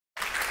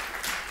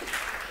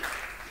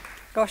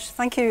Gosh,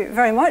 thank you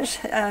very much.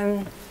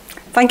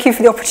 Thank you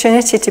for the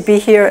opportunity to be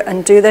here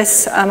and do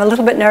this. I'm a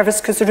little bit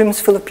nervous because the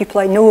room's full of people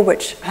I know,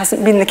 which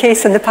hasn't been the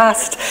case in the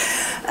past.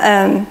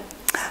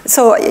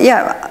 So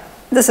yeah,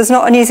 this is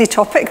not an easy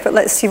topic, but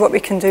let's see what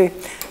we can do.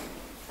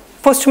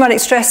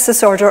 Post-traumatic stress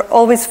disorder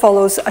always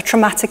follows a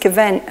traumatic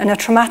event, and a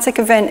traumatic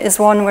event is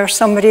one where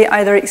somebody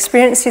either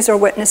experiences or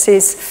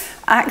witnesses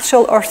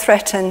actual or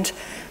threatened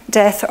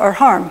death or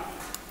harm.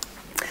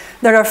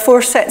 There are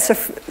 4 sets of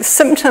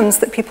symptoms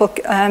that people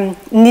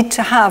need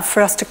to have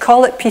for us to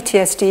call it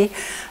PTSD,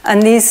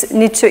 and these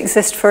need to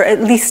exist for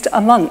at least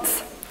a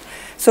month.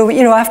 So,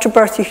 you know, after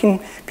birth,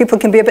 people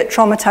can be a bit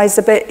traumatized,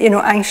 a bit,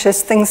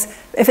 anxious, things.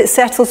 If it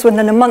settles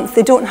within a month,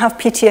 they don't have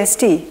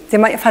PTSD. They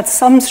might have had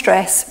some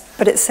stress,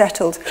 but it's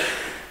settled.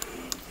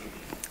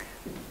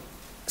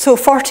 So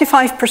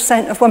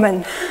 45% of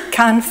women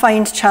can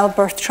find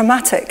childbirth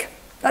traumatic.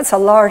 That's a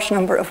large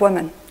number of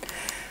women.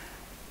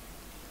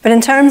 But in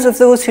terms of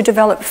those who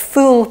develop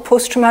full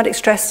post-traumatic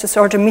stress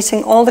disorder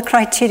meeting all the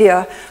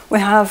criteria, we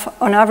have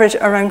on average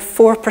around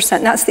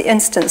 4%. That's the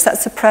instance,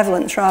 that's the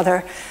prevalence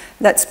rather,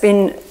 that's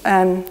been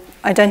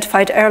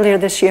identified earlier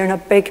this year in a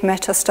big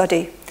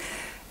meta-study.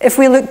 If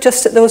we look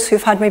just at those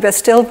who've had maybe a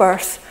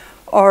stillbirth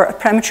or a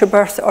premature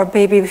birth or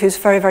baby who's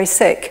very, very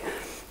sick,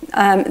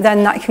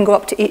 then that can go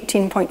up to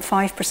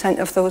 18.5%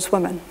 of those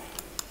women.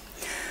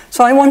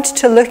 So I wanted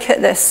to look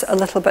at this a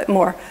little bit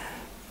more.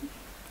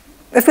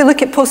 If we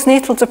look at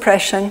postnatal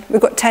depression,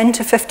 we've got 10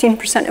 to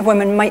 15% of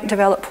women might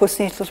develop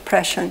postnatal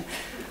depression.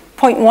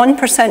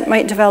 0.1%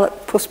 might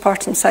develop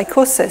postpartum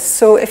psychosis.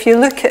 So if you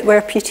look at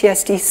where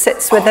PTSD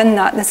sits within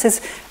that, this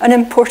is an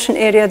important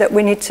area that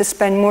we need to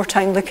spend more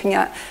time looking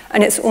at,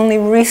 and it's only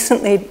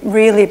recently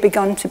really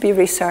begun to be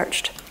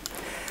researched.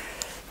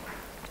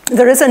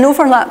 There is an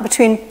overlap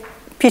between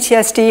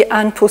PTSD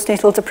and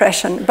postnatal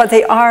depression, but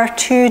they are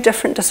 2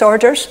 different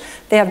disorders.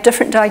 They have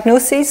different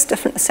diagnoses,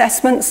 different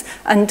assessments,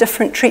 and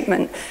different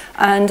treatment.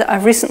 And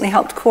I've recently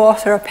helped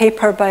co-author a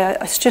paper by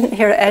a student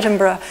here at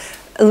Edinburgh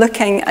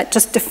looking at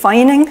just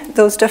defining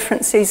those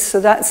differences, so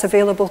that's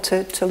available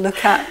to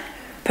look at,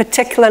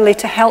 particularly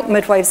to help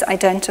midwives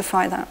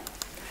identify that.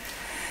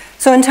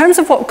 So in terms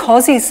of what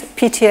causes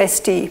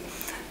PTSD,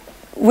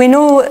 we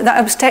know that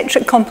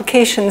obstetric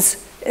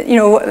complications,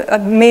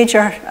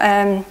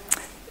 major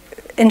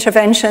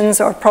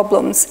interventions or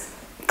problems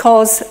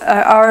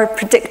are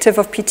predictive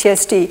of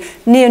PTSD.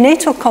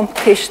 Neonatal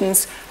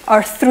complications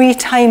are 3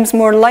 times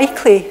more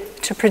likely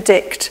to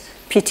predict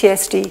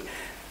PTSD,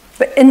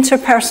 but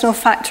interpersonal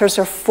factors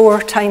are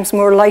 4 times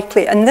more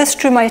likely. And this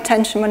drew my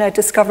attention when I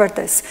discovered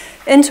this.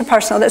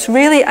 Interpersonal, that's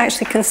really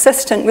actually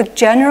consistent with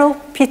general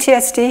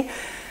PTSD.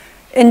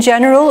 In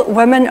general,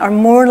 women are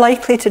more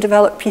likely to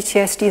develop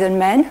PTSD than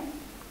men,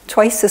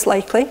 twice as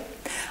likely.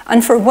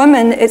 And for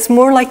women, it's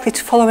more likely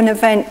to follow an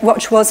event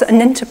which was an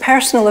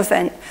interpersonal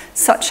event,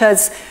 such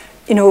as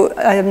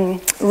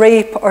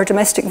rape or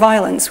domestic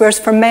violence, whereas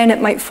for men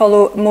it might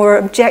follow more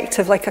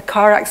objective, like a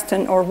car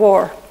accident or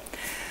war.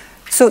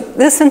 So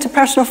this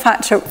interpersonal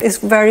factor is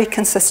very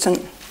consistent.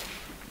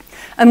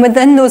 And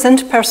within those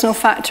interpersonal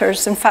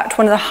factors, in fact,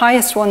 one of the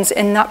highest ones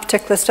in that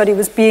particular study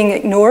was being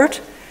ignored.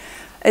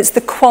 It's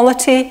the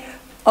quality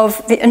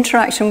of the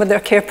interaction with their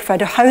care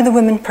provider, how the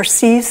woman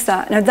perceives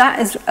that. Now that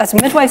is, as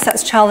midwives,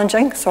 that's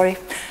challenging,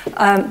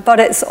 but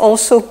it's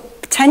also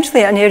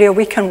potentially an area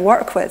we can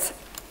work with.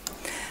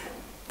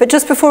 But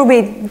just before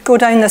we go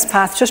down this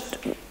path, just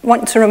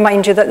want to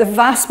remind you that the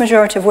vast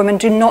majority of women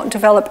do not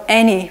develop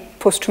any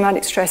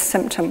post-traumatic stress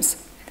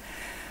symptoms.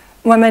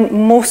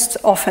 Women most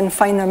often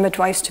find their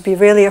midwives to be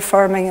really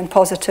affirming and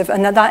positive,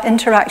 and that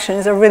interaction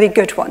is a really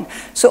good one.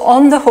 So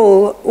on the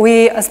whole,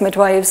 we as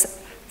midwives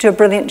do a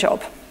brilliant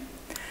job.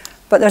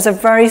 But there's a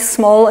very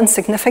small and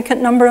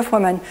significant number of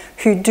women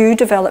who do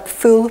develop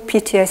full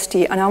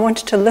PTSD, and I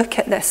wanted to look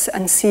at this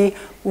and see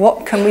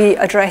what can we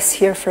address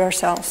here for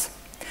ourselves.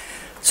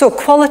 So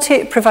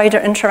quality provider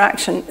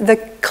interaction. The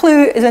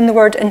clue is in the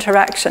word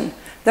interaction.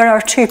 There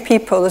are 2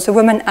 people, there's a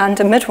woman and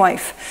a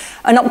midwife.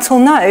 And up till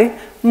now,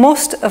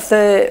 most of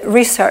the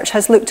research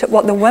has looked at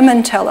what the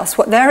women tell us,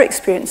 what their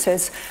experience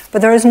is,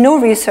 but there is no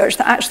research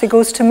that actually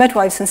goes to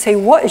midwives and say,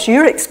 what is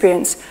your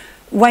experience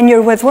when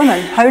you're with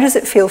women? How does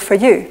it feel for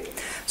you?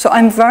 So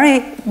I'm very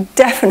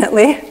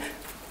definitely,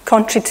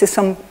 contrary to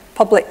some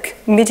public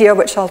media,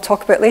 which I'll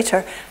talk about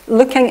later,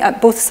 looking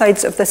at both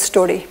sides of this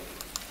story.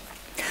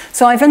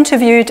 So I've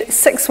interviewed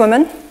 6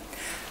 women.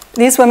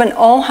 These women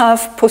all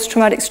have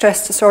post-traumatic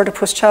stress disorder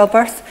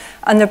post-childbirth,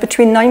 and they're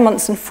between 9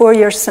 months and 4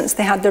 years since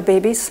they had their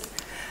babies.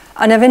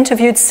 And I've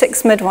interviewed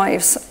 6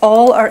 midwives.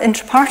 All are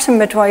intrapartum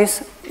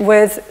midwives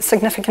with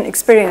significant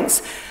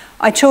experience.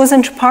 I chose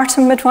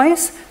intrapartum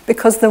midwives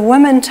because the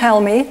women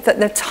tell me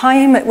that the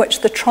time at which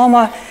the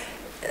trauma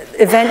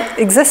event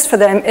exists for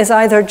them is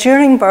either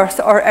during birth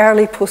or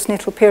early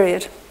postnatal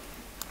period.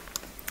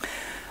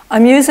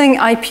 I'm using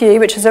IPA,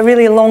 which is a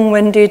really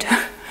long-winded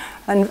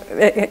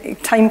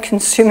and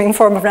time-consuming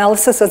form of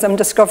analysis, as I'm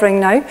discovering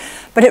now,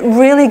 but it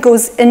really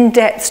goes in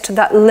depth to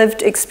that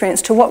lived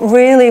experience, to what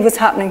really was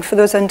happening for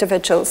those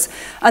individuals.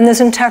 And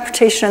there's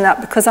interpretation in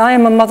that, because I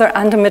am a mother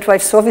and a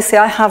midwife, so obviously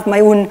I have my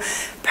own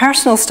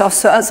personal stuff,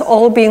 so that's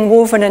all being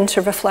woven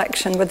into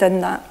reflection within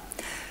that.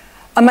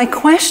 And my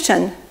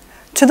question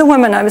to the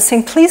women, I was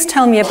saying, please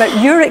tell me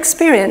about your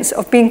experience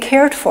of being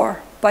cared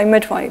for by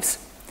midwives.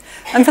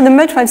 And for the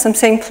midwives, I'm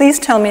saying, please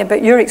tell me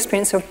about your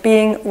experience of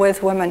being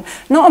with women.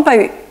 Not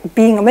about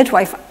being a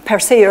midwife per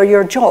se or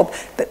your job,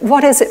 but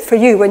what is it for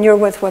you when you're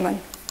with women?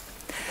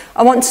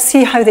 I want to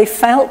see how they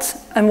felt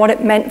and what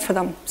it meant for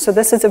them. So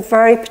this is a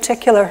very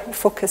particular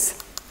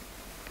focus.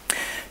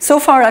 So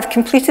far, I've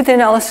completed the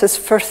analysis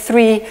for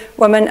 3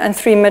 women and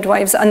 3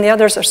 midwives, and the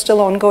others are still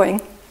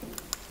ongoing.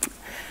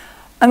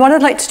 And what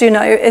I'd like to do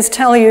now is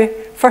tell you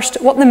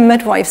first what the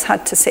midwives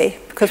had to say,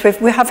 because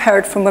we have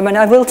heard from women.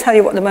 I will tell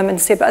you what the women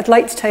say, but I'd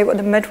like to tell you what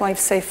the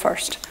midwives say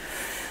first.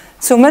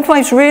 So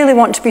midwives really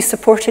want to be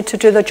supported to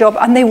do their job,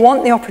 and they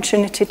want the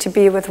opportunity to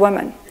be with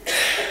women.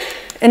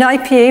 In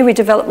IPA, we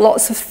develop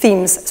lots of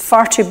themes. It's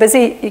far too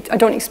busy. I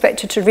don't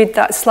expect you to read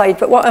that slide,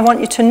 but what I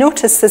want you to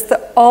notice is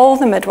that all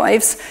the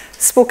midwives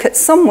spoke in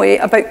some way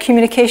about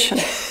communication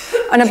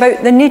and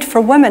about the need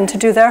for women to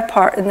do their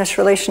part in this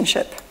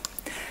relationship.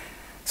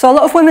 So a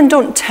lot of women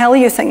don't tell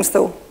you things,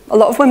 though. A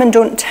lot of women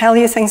don't tell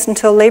you things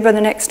until labour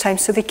the next time,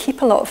 so they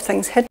keep a lot of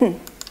things hidden.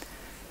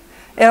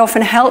 It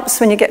often helps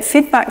when you get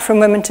feedback from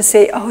women to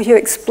say, oh, you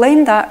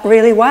explained that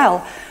really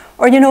well.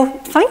 Or, you know,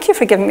 thank you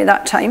for giving me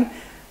that time.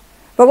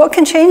 But what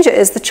can change it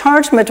is the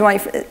charge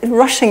midwife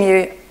rushing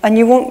you, and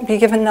you won't be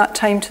given that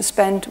time to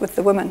spend with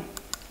the woman.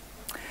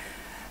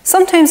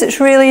 Sometimes it's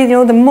really, you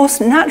know, the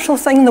most natural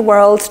thing in the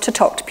world to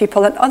talk to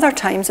people, and other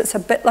times it's a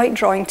bit like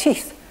drawing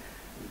teeth.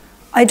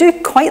 I do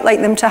quite like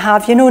them to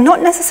have, you know,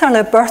 not necessarily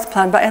a birth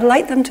plan, but I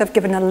like them to have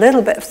given a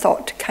little bit of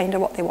thought to kind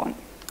of what they want.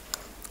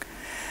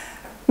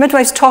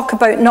 Midwives talk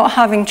about not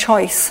having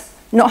choice,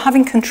 not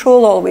having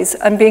control always,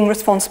 and being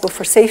responsible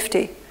for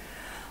safety.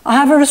 I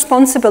have a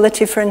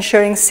responsibility for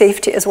ensuring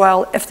safety as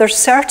well. If there's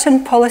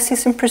certain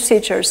policies and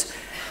procedures,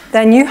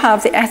 then you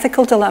have the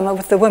ethical dilemma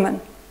with the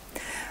woman.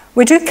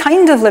 We do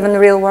kind of live in the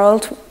real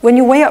world. When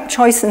you weigh up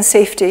choice and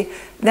safety,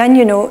 then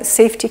you know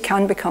safety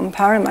can become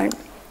paramount.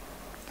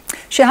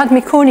 She had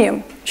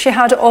meconium. She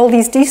had all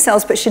these D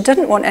cells, but she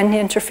didn't want any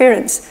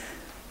interference.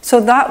 So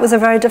that was a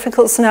very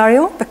difficult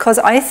scenario, because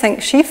I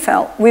think she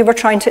felt we were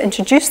trying to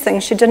introduce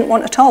things she didn't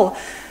want at all.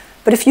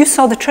 But if you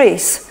saw the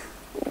trace,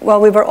 well,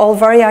 we were all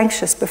very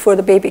anxious before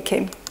the baby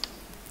came.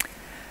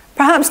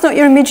 Perhaps not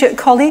your immediate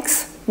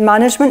colleagues,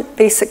 management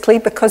basically,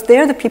 because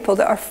they're the people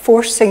that are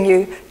forcing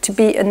you to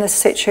be in this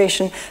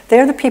situation.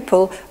 They're the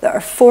people that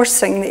are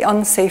forcing the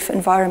unsafe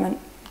environment.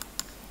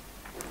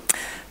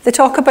 They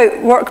talk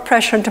about work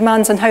pressure and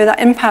demands and how that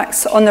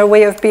impacts on their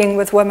way of being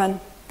with women.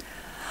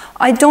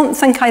 I don't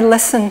think I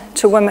listen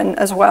to women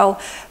as well,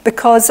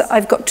 because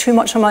I've got too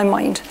much on my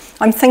mind.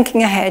 I'm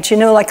thinking ahead, you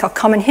know, like I'll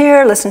come in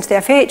here, listen to the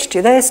FH,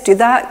 do this, do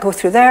that, go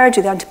through there,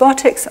 do the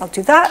antibiotics, I'll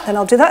do that, then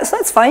I'll do that, so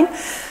that's fine.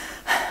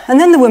 And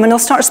then the women will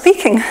start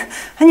speaking,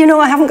 and you know,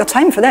 I haven't got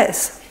time for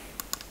this.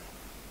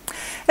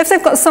 If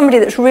they've got somebody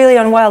that's really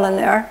unwell in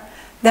there,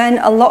 then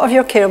a lot of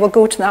your care will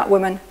go to that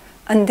woman.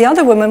 And the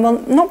other women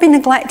will not be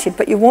neglected,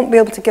 but you won't be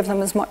able to give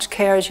them as much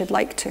care as you'd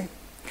like to.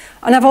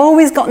 And I've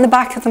always got in the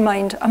back of the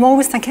mind, I'm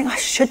always thinking, I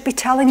should be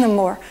telling them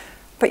more.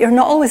 But you're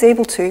not always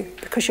able to,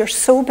 because you're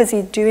so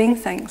busy doing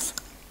things.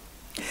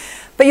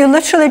 But you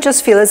literally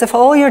just feel as if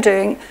all you're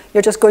doing,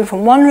 you're just going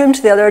from one room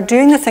to the other,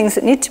 doing the things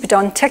that need to be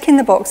done, ticking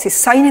the boxes,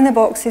 signing the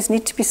boxes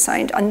need to be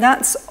signed, and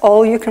that's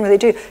all you can really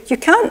do. You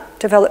can't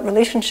develop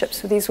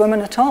relationships with these women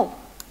at all.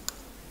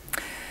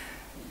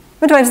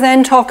 Midwives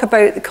then talk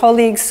about the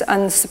colleagues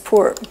and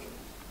support.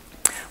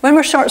 When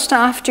we're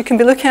short-staffed, you can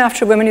be looking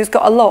after a woman who's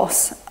got a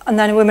loss, and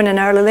then a woman in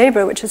early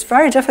labour, which is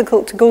very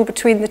difficult to go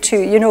between the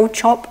two. You know,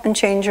 chop and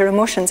change your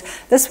emotions.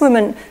 This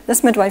woman,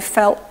 this midwife,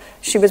 felt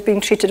she was being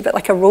treated a bit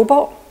like a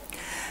robot.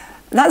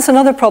 That's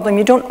another problem.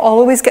 You don't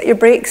always get your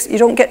breaks. You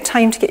don't get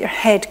time to get your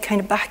head kind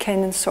of back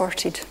in and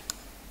sorted.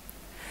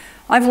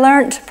 I've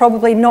learned to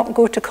probably not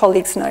go to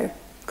colleagues now,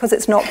 because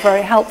it's not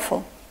very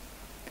helpful.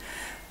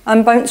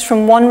 I'm bounced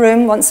from one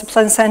room once the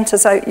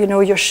placenta's out, you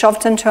know, you're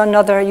shoved into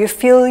another. You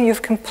feel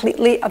you've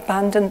completely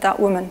abandoned that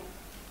woman.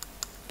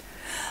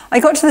 I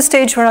got to the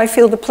stage where I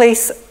feel the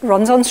place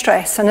runs on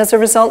stress, and as a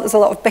result there's a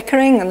lot of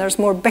bickering, and there's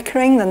more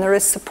bickering than there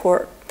is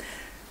support.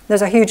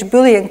 There's a huge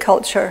bullying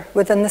culture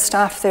within the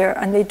staff there,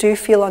 and they do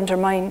feel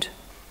undermined.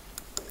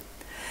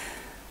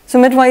 So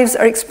midwives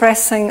are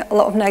expressing a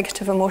lot of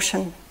negative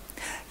emotion.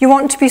 You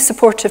want to be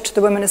supportive to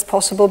the women as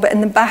possible, but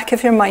in the back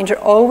of your mind you're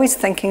always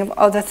thinking of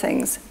other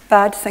things,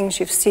 bad things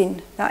you've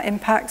seen. That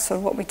impacts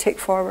on what we take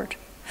forward.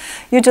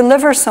 You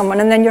deliver someone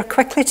and then you're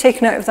quickly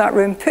taken out of that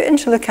room, put in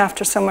to look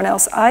after someone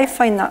else. I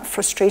find that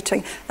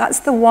frustrating.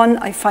 That's the one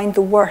I find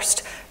the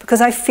worst,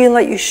 because I feel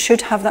like you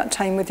should have that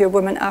time with your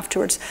woman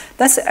afterwards.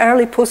 This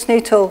early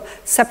postnatal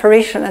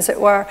separation, as it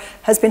were,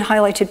 has been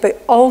highlighted by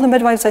all the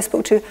midwives I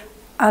spoke to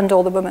and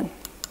all the women.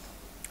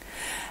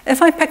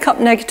 If I pick up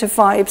negative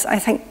vibes, I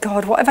think,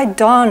 God, what have I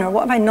done or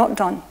what have I not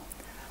done?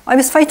 I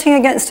was fighting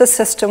against a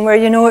system where,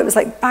 it was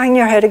like bang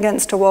your head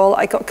against a wall.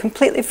 I got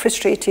completely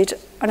frustrated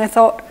and I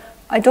thought,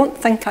 I don't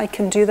think I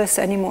can do this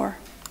anymore.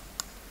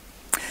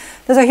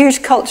 There's a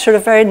huge culture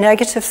of very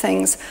negative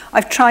things.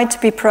 I've tried to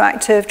be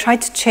proactive,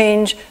 tried to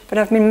change, but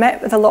I've been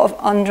met with a lot of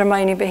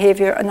undermining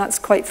behaviour, and that's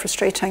quite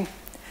frustrating.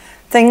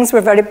 Things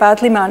were very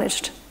badly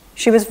managed.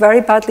 She was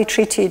very badly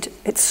treated.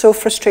 It's so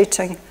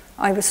frustrating.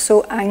 I was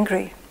so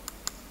angry.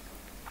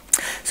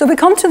 So we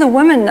come to the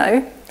women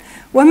now.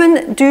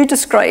 Women do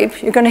describe,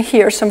 you're going to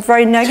hear, some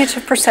very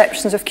negative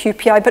perceptions of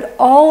QPI, but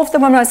all of the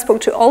women I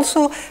spoke to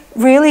also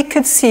really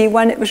could see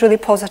when it was really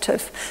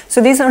positive. So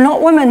these are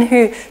not women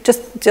who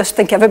just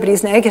think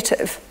everybody's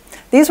negative.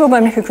 These were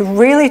women who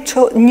really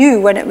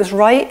knew when it was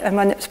right and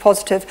when it was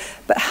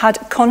positive, but had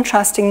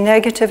contrasting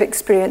negative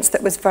experience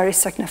that was very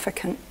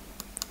significant.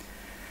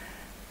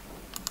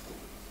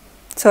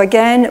 So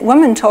again,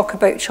 women talk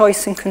about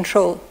choice and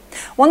control.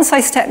 Once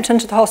I stepped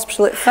into the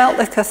hospital, it felt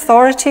like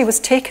authority was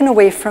taken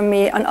away from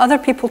me and other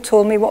people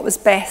told me what was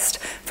best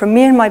for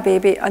me and my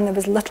baby, and there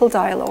was little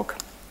dialogue.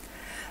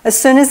 As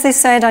soon as they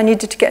said I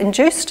needed to get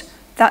induced,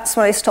 that's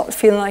when I stopped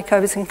feeling like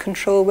I was in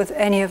control with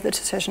any of the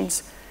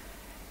decisions.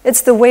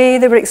 It's the way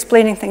they were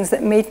explaining things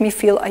that made me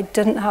feel I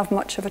didn't have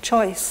much of a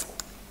choice.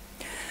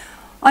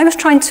 I was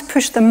trying to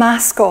push the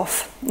mask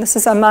off. This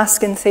is a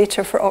mask in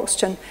theatre for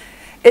oxygen.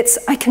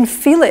 I can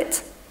feel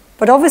it.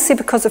 But obviously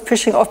because of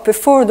pushing it off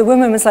before, the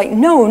woman was like,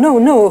 no, no,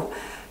 no,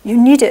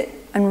 you need it,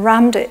 and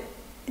rammed it.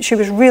 She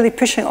was really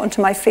pushing it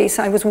onto my face.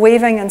 I was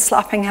waving and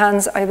slapping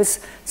hands.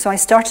 So I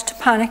started to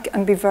panic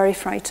and be very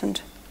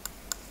frightened.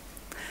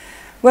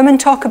 Women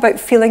talk about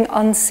feeling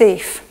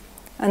unsafe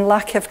and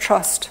lack of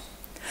trust.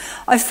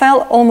 I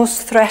felt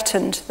almost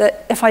threatened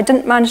that if I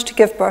didn't manage to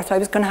give birth, I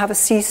was going to have a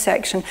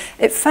C-section.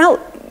 It felt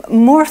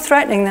more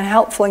threatening than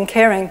helpful and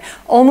caring,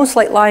 almost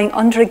like lying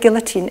under a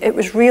guillotine.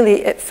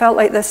 It felt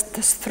like this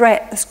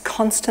threat, this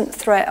constant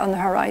threat on the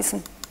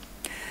horizon.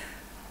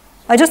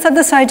 I just had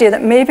this idea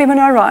that maybe when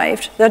I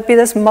arrived, there'd be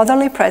this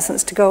motherly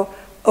presence to go,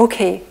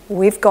 okay,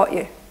 we've got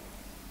you.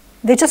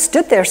 They just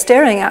stood there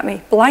staring at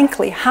me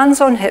blankly,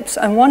 hands on hips,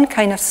 and one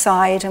kind of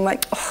sighed and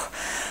went, oh,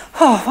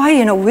 why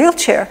in a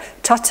wheelchair?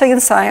 Tutting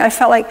and sighing. I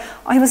felt like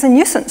I was a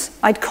nuisance.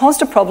 I'd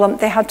caused a problem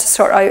they had to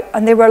sort out,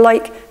 and they were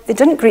like, they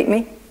didn't greet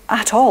me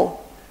at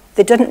all.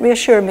 They didn't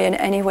reassure me in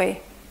any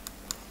way.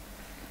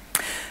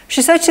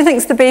 She said she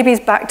thinks the baby's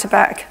back to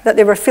back, that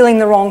they were feeling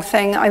the wrong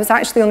thing. I was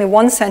actually only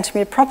 1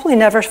 centimetre, probably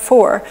never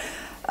 4,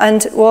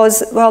 and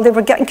they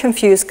were getting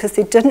confused because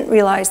they didn't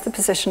realise the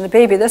position of the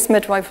baby. This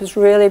midwife was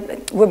really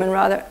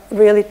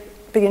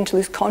beginning to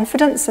lose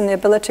confidence in the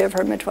ability of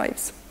her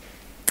midwives.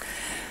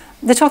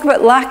 They talk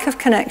about lack of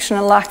connection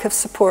and lack of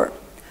support.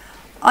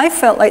 I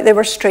felt like they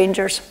were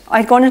strangers.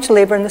 I'd gone into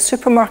labour in the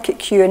supermarket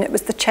queue and it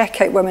was the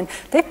checkout women.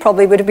 They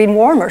probably would have been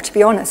warmer, to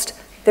be honest.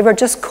 They were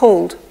just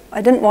cold.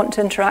 I didn't want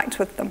to interact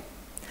with them.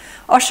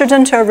 Ushered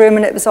into a room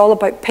and it was all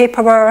about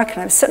paperwork,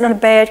 and I was sitting on a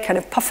bed kind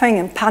of puffing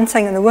and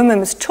panting, and the woman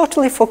was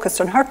totally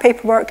focused on her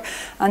paperwork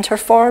and her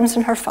forms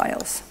and her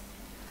files.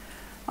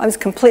 I was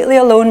completely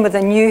alone with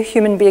a new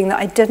human being that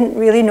I didn't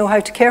really know how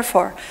to care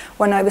for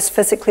when I was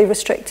physically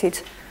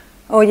restricted.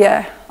 Oh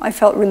yeah, I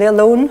felt really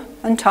alone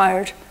and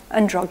tired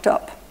and drugged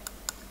up.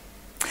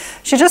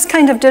 She just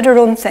kind of did her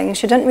own thing.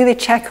 She didn't really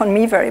check on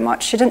me very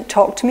much. She didn't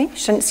talk to me.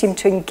 She didn't seem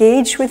to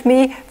engage with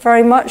me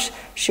very much.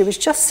 She was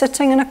just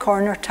sitting in a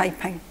corner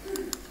typing.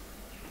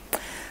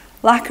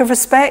 Lack of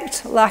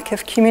respect, lack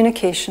of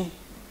communication.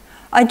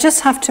 I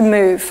just have to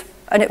move.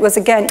 And it was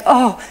again,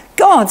 oh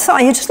God,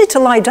 sorry, you just need to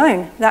lie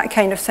down, that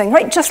kind of thing.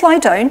 Right, just lie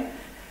down.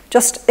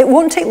 It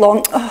won't take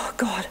long. Oh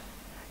God.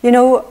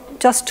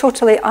 Just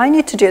totally, I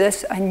need to do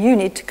this and you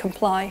need to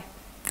comply.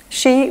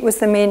 She was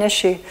the main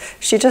issue.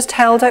 She just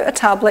held out a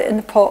tablet in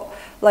the pot,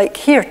 like,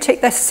 here,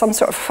 take this, some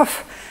sort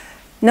of,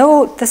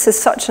 no, this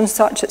is such and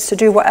such, it's to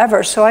do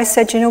whatever. So I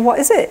said, what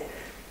is it?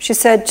 She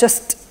said,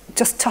 just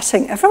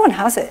tutting. Everyone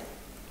has it.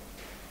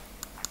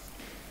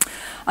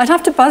 I'd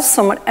have to buzz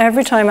someone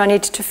every time I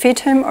needed to feed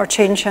him or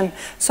change him.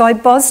 So I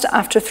buzzed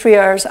after 3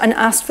 hours and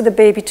asked for the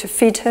baby to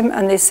feed him,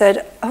 and they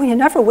said, oh, you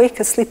never wake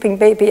a sleeping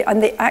baby,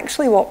 and they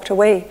actually walked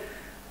away.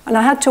 And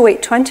I had to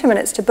wait 20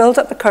 minutes to build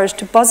up the courage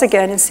to buzz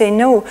again and say,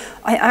 no,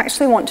 I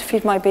actually want to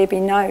feed my baby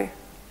now.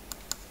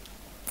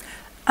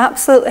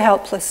 Absolutely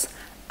helpless,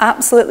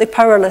 absolutely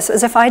powerless,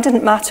 as if I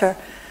didn't matter.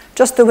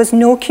 Just there was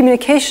no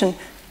communication.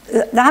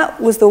 That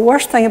was the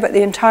worst thing about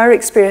the entire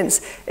experience,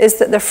 is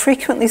that there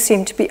frequently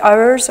seemed to be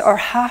hours or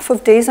half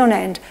of days on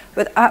end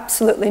with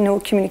absolutely no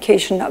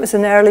communication. That was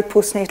in the early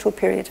postnatal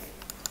period.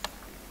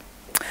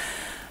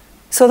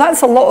 So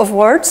that's a lot of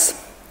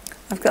words.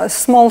 I've got a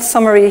small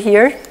summary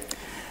here.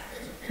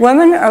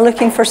 Women are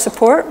looking for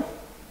support.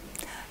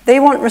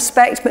 They want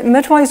respect, but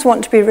midwives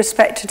want to be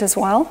respected as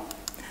well.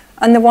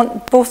 And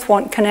both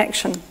want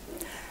connection.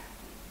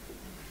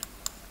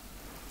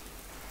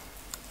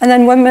 And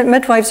then women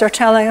midwives are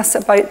telling us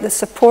about the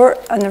support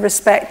and the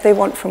respect they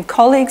want from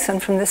colleagues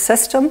and from the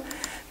system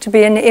to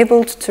be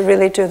enabled to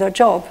really do their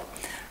job.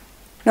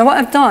 Now what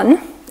I've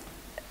done,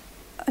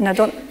 and I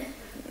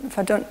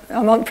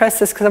won't press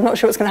this because I'm not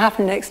sure what's going to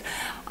happen next.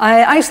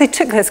 I actually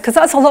took this because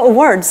that's a lot of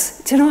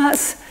words. Do you know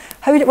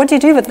what do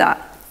you do with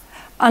that?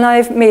 And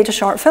I've made a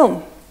short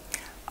film.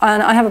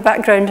 And I have a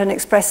background in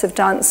expressive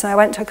dance, and I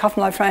went to a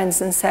couple of my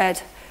friends and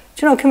said,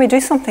 do you know, can we do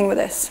something with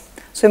this?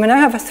 So we now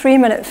have a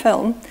 3-minute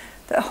film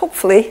that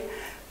hopefully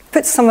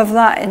puts some of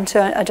that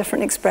into a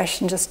different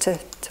expression just to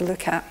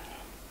look at.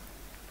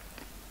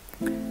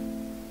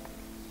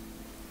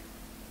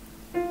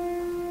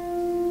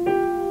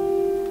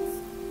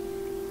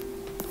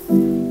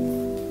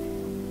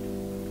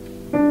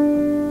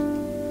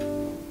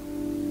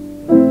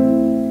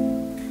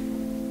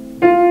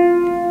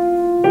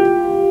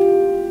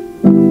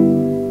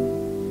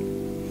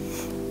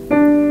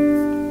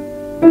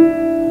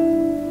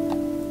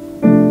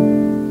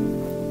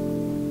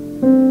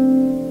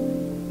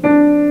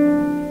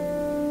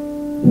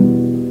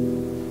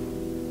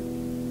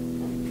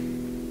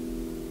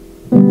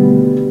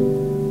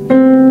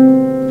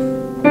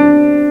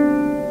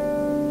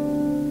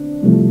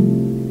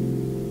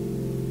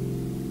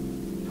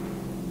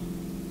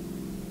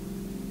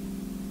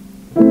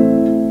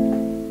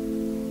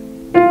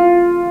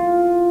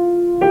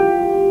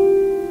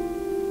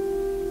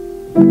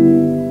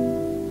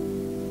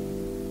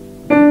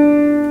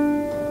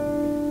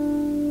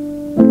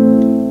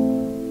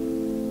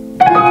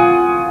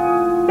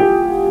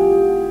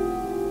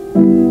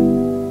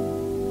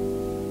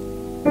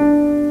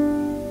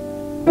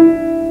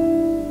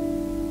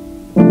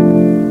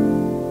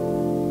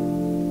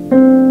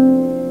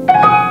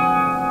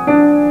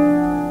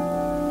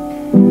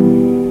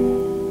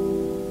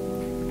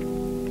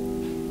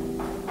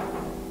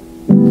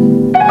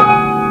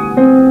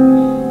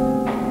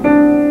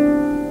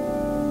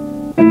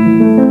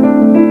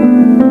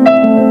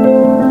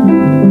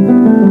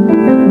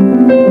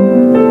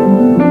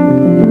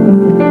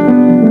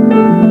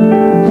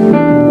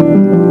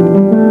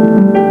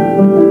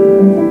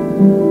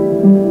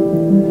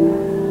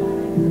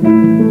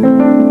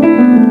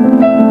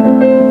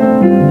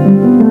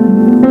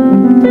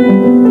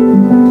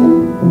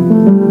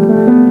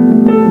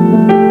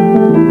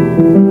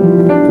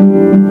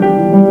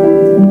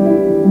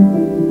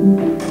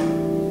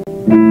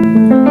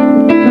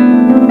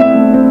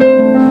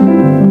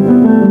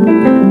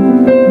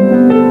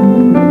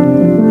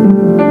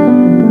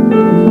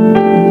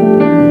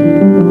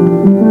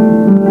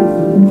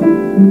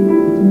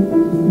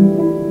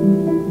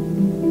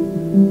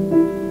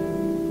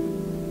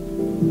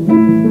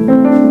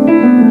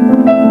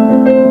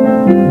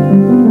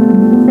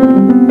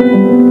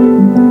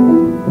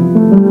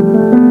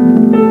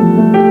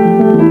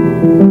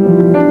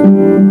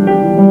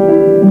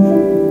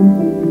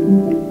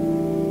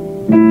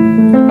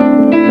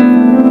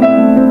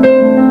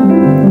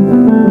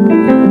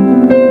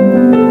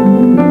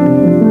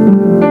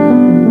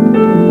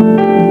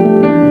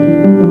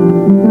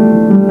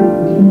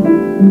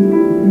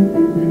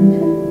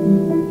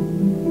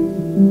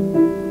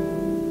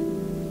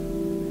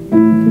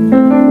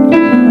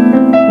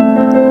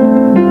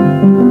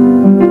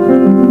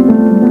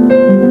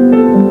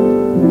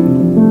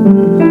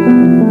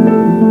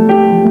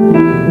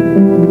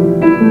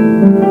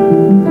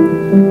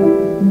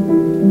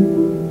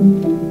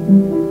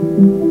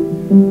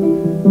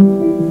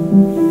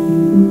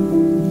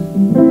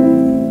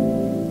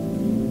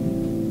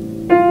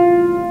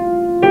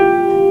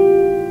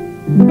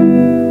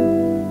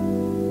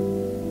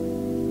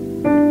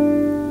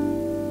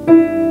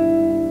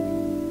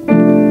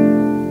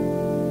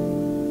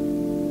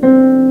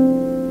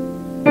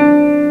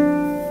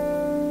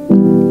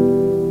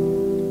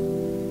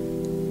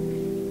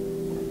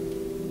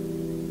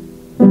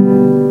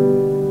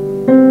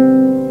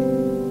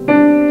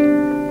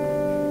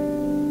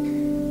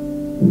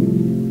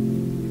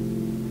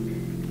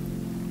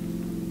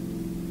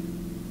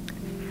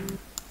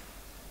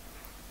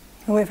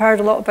 We've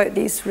heard a lot about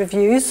these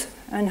reviews,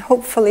 and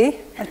hopefully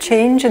a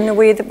change in the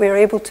way that we're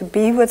able to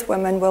be with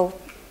women will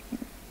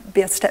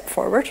be a step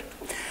forward.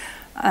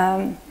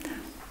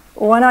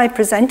 When I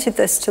presented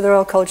this to the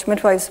Royal College of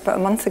Midwives about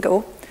a month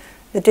ago,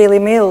 the Daily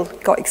Mail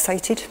got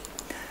excited.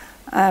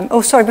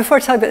 Oh, sorry, before I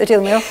tell you about the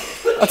Daily Mail,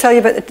 I'll tell you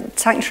about the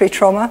sanctuary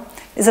trauma.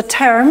 It's a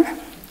term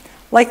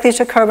likely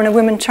to occur when a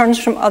woman turns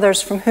from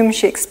others from whom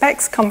she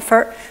expects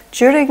comfort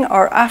during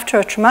or after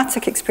a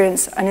traumatic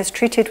experience and is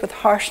treated with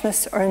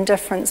harshness or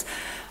indifference.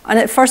 And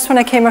at first when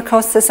I came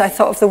across this, I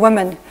thought of the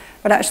women,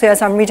 but actually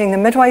as I'm reading the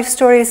midwife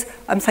stories,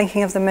 I'm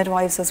thinking of the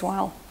midwives as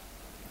well.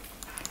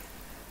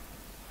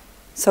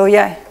 So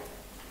yeah,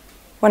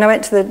 when I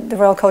went to the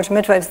Royal College of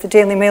Midwives, the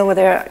Daily Mail were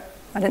there.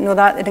 I didn't know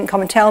that, they didn't come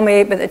and tell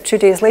me, but 2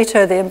 days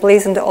later they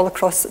emblazoned it all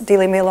across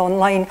Daily Mail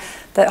online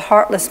that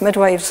heartless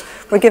midwives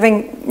were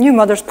giving new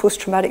mothers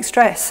post-traumatic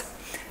stress,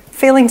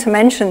 failing to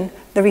mention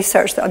the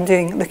research that I'm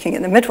doing looking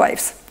at the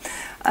midwives.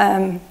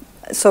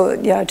 So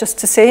yeah, just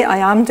to say I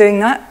am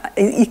doing that,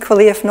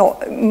 equally if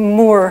not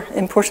more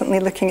importantly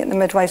looking at the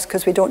midwives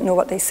because we don't know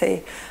what they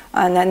say.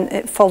 And then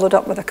it followed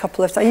up with a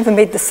couple of, I even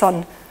made the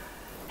Sun.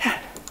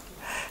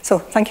 So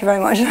thank you very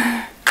much.